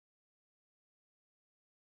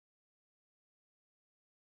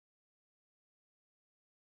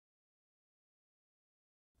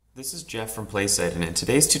This is Jeff from PlaySight, and in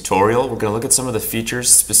today's tutorial we're going to look at some of the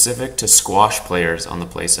features specific to squash players on the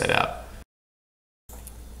PlaySight app.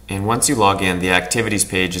 And once you log in, the activities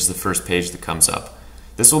page is the first page that comes up.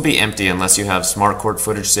 This will be empty unless you have smart court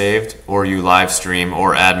footage saved, or you live stream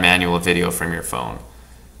or add manual video from your phone.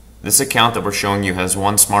 This account that we're showing you has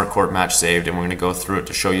one smart court match saved, and we're going to go through it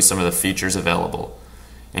to show you some of the features available.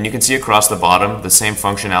 And you can see across the bottom the same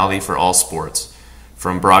functionality for all sports.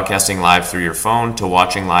 From broadcasting live through your phone, to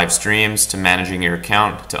watching live streams, to managing your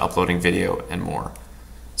account, to uploading video, and more.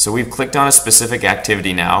 So we've clicked on a specific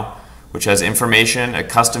activity now, which has information, a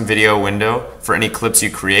custom video window for any clips you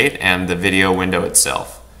create, and the video window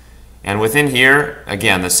itself. And within here,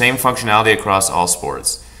 again, the same functionality across all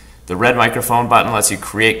sports. The red microphone button lets you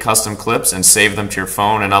create custom clips and save them to your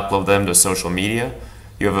phone and upload them to social media.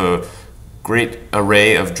 You have a great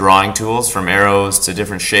array of drawing tools, from arrows to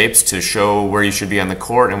different shapes, to show where you should be on the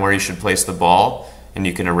court and where you should place the ball, and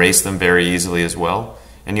you can erase them very easily as well.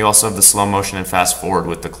 And you also have the slow motion and fast forward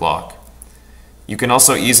with the clock. You can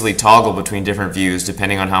also easily toggle between different views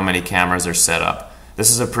depending on how many cameras are set up. This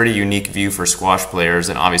is a pretty unique view for squash players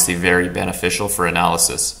and obviously very beneficial for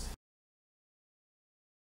analysis.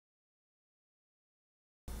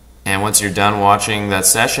 And once you're done watching that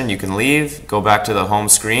session, you can leave, go back to the home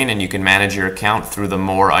screen, and you can manage your account through the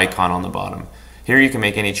More icon on the bottom. Here you can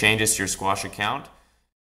make any changes to your squash account.